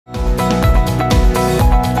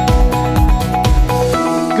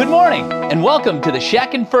and welcome to the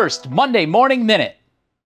Shatkin F.I.R.S.T Monday Morning Minute.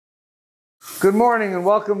 Good morning and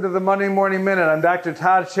welcome to the Monday Morning Minute. I'm Dr.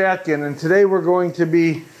 Todd Shatkin, and today we're going to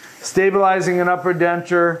be stabilizing an upper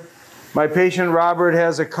denture. My patient Robert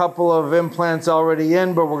has a couple of implants already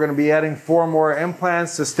in, but we're going to be adding 4 more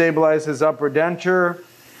implants to stabilize his upper denture.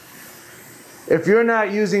 If you're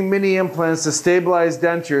not using mini implants to stabilize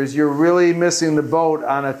dentures, you're really missing the boat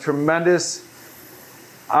on a tremendous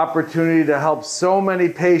opportunity to help so many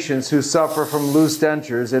patients who suffer from loose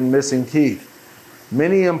dentures and missing teeth.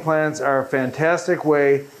 Mini implants are a fantastic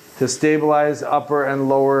way to stabilize upper and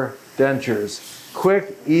lower dentures.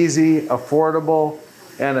 Quick, easy, affordable,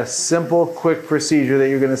 and a simple, quick procedure that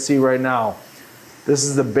you're going to see right now. This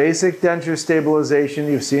is the basic denture stabilization.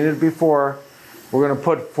 You've seen it before. We're going to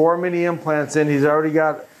put 4 mini implants in. He's already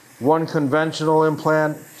got 1 conventional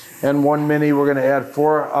implant and 1 mini. We're going to add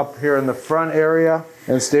 4 up here in the front area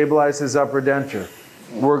and stabilize his upper denture.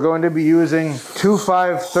 We're going to be using 2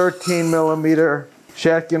 5/13 millimeter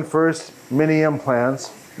Shatkin F.I.R.S.T mini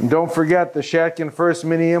implants. And don't forget, the Shatkin F.I.R.S.T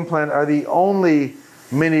mini implant are the only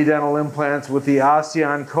mini dental implants with the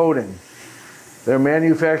Ossean coating. They're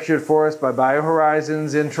manufactured for us by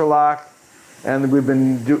BioHorizons, Intralock, and we've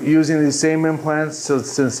been using these same implants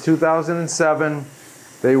since 2007.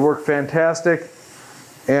 They work fantastic,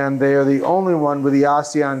 and they are the only one with the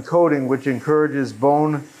Ossean coating, which encourages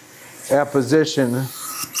bone apposition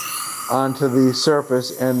onto the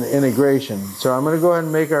surface and integration. So I'm going to go ahead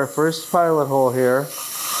and make our first pilot hole here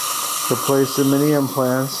to place the mini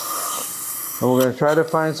implants. And we're going to try to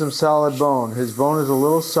find some solid bone. His bone is a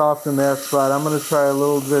little soft in that spot. I'm going to try a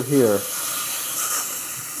little bit here.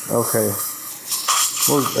 Okay.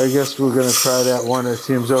 Well, I guess we're going to try that one. It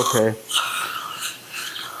seems okay.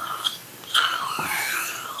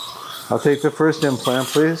 I'll take the first implant,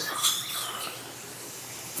 please.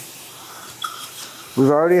 We've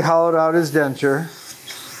already hollowed out his denture,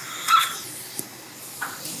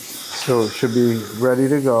 so it should be ready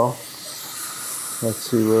to go. Let's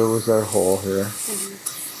see, where was our hole here? I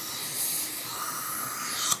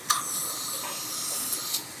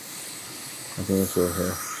think it's right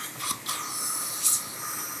here.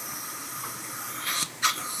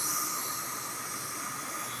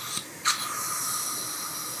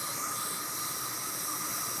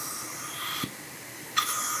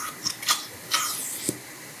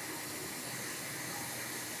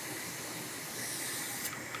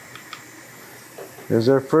 There's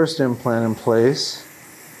our first implant in place.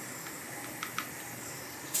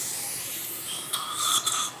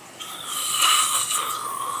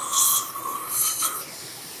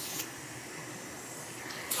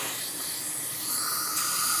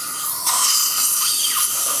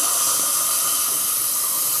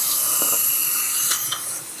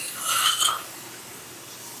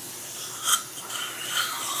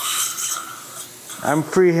 I'm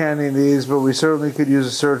freehanding these, but we certainly could use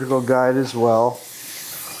a surgical guide as well.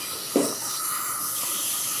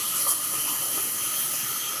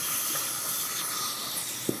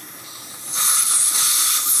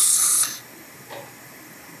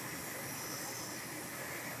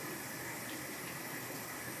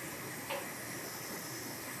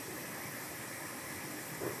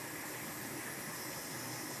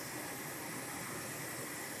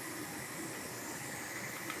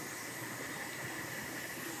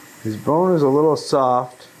 His bone is a little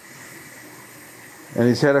soft, and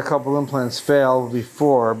he's had a couple implants fail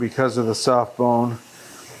before because of the soft bone.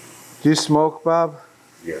 Do you smoke, Bob?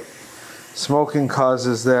 Yes. Smoking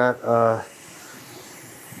causes that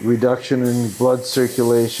reduction in blood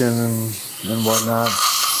circulation and whatnot.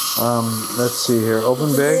 Let's see here.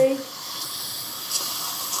 Open big.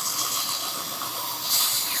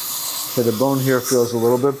 Okay, the bone here feels a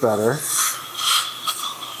little bit better.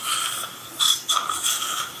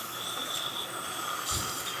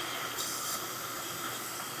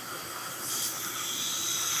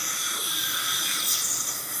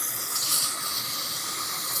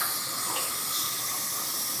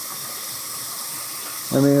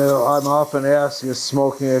 I mean, I'm often asked, is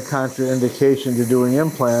smoking a contraindication to doing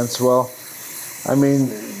implants? Well, I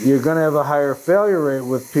mean, you're going to have a higher failure rate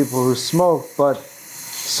with people who smoke, but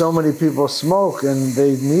so many people smoke and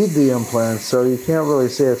they need the implants, so you can't really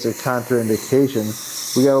say it's a contraindication.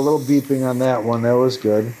 We got a little beeping on that one. That was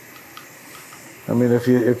good. I mean, if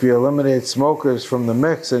you eliminate smokers from the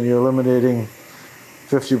mix, then you're eliminating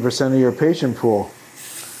 50% of your patient pool.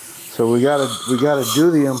 So we gotta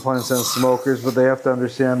do the implants on smokers, but they have to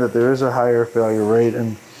understand that there is a higher failure rate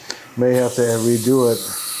and may have to redo it.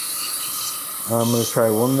 I'm gonna try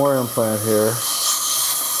one more implant here.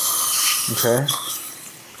 Okay.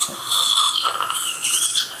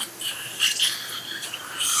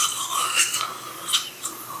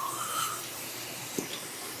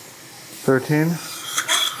 13.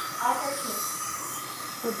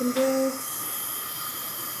 Open big.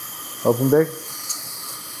 Open big.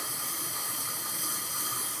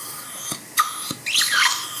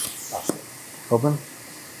 Open.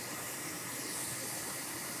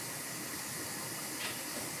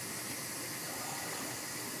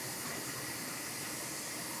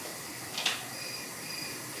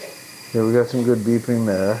 Okay, we got some good beeping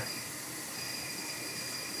there.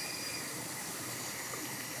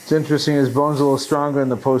 It's interesting, his bone's a little stronger in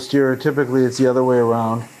the posterior. Typically it's the other way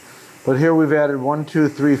around. But here we've added 1, 2,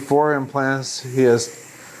 3, 4 implants. He has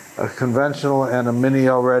a conventional and a mini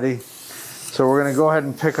already. So we're going to go ahead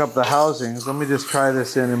and pick up the housings. Let me just try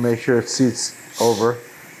this in and make sure it seats over.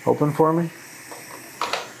 Open for me.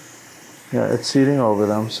 Yeah, it's seating over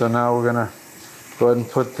them. So now we're going to go ahead and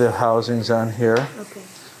put the housings on here. Okay.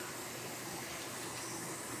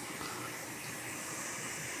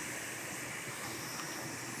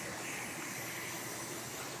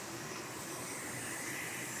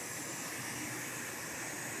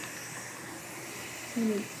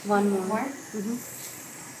 One more. Mm-hmm.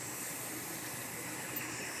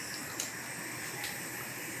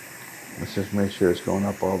 Let's just make sure it's going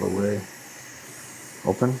up all the way.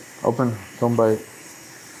 Open, open, don't bite.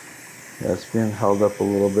 Yeah, it's being held up a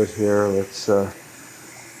little bit here. Let's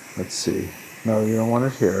see. No, you don't want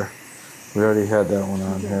it here. We already had that one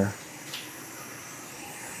on here.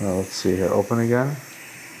 Now let's see here. Open again.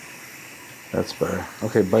 That's better.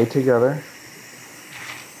 Okay, bite together.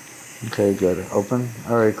 Okay, good. Open.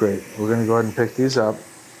 All right, great. We're going to go ahead and pick these up.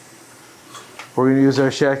 We're going to use our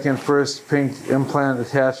Shatkin F.I.R.S.T pink implant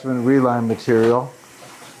attachment reline material.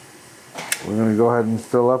 We're going to go ahead and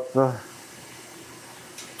fill up the...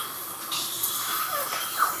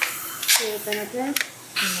 Open okay?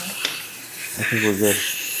 I think we're good.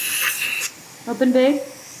 Open big?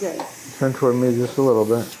 Good. Turn toward me just a little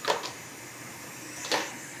bit.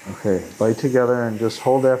 Okay, bite together and just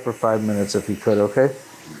hold that for 5 minutes if you could, okay?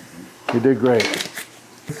 You did great.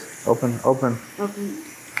 Open, open. Open.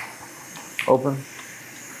 Open.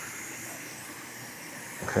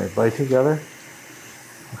 Okay, bite together.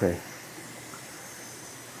 Okay.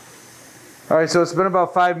 All right, so it's been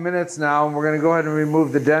about 5 minutes now, and we're going to go ahead and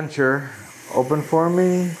remove the denture. Open for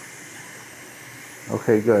me.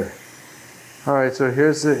 Okay, good. All right, so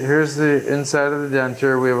here's the inside of the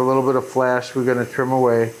denture. We have a little bit of flash we're going to trim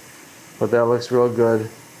away, but that looks real good.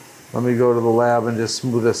 Let me go to the lab and just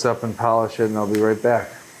smooth this up and polish it, and I'll be right back.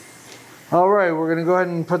 All right, we're going to go ahead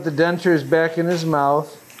and put the dentures back in his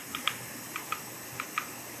mouth.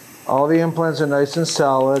 All the implants are nice and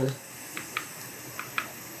solid.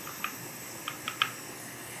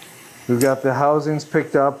 We've got the housings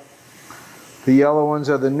picked up. The yellow ones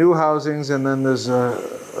are the new housings, and then there's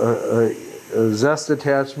a zest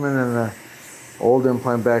attachment and an old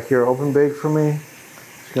implant back here. Open big for me.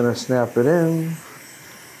 Just going to snap it in.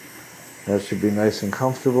 That should be nice and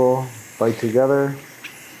comfortable. Bite together.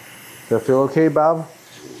 Does that feel okay, Bob?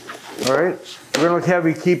 All right. We're going to have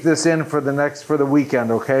you keep this in for the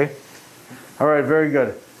weekend, okay? All right, very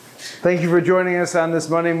good. Thank you for joining us on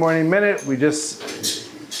this Monday Morning Minute. We just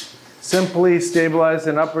simply stabilized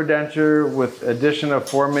an upper denture with addition of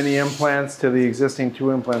 4 mini implants to the existing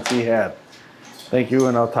 2 implants he had. Thank you,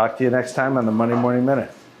 and I'll talk to you next time on the Monday Morning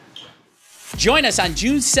Minute. Join us on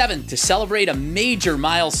June 7th to celebrate a major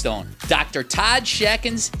milestone, Dr. Todd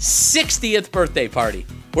Shatkin's 60th birthday party.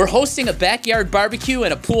 We're hosting a backyard barbecue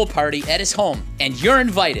and a pool party at his home, and you're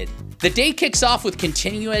invited. The day kicks off with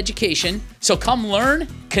continuing education, so come learn,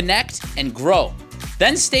 connect, and grow.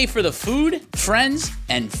 Then stay for the food, friends,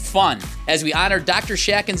 and fun as we honor Dr.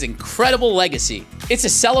 Shatkin's incredible legacy. It's a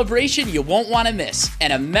celebration you won't want to miss,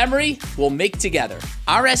 and a memory we'll make together.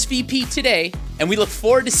 RSVP today, and we look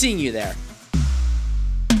forward to seeing you there.